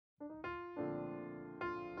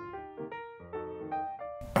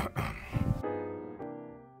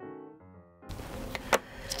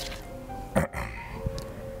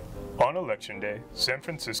On Election Day, San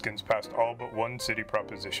Franciscans passed all but one city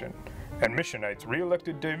proposition, and Missionites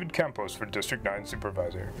re-elected David Campos for District 9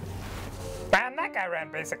 Supervisor. Man, that guy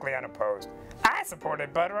ran basically unopposed. I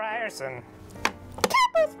supported Bud Ryerson.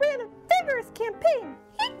 Campos ran a vigorous campaign.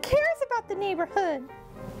 He cares about the neighborhood.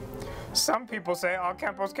 Some people say all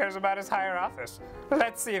Campos cares about is higher office.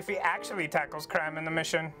 Let's see if he actually tackles crime in the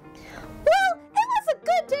Mission. Well, it was a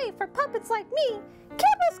good day for puppets like me.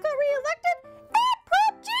 Campos got re-elected and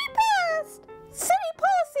Prop G passed. City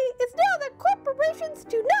policy is now that corporations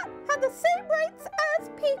do not have the same rights as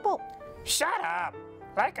people. Shut up!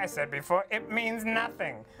 Like I said before, it means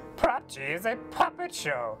nothing. Prop G is a puppet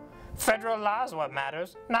show. Federal law is what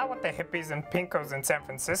matters, not what the hippies and pinkos in San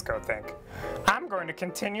Francisco think. I'm going to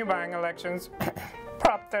continue buying elections.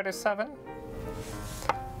 Prop 37.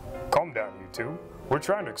 Calm down, you two. We're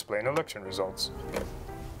trying to explain election results.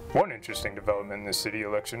 One interesting development in the city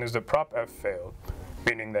election is that Prop F failed,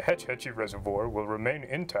 meaning the Hetch Hetchy Reservoir will remain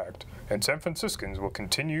intact, and San Franciscans will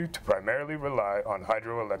continue to primarily rely on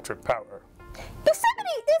hydroelectric power.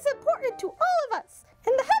 Yosemite is important to all of us,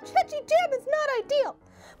 and the Hetch Hetchy Dam is not ideal.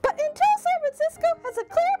 But until San Francisco has a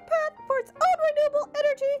clear path for its own renewable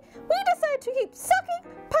energy, we decide to keep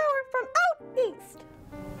sucking power from out east.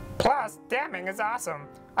 Plus, damming is awesome.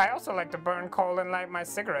 I also like to burn coal and light my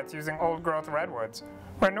cigarettes using old-growth redwoods.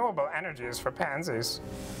 Renewable energy is for pansies.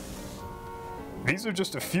 These are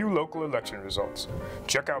just a few local election results.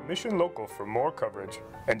 Check out Mission Local for more coverage,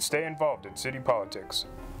 and stay involved in city politics.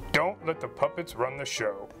 Don't let the puppets run the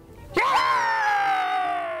show. Yeah!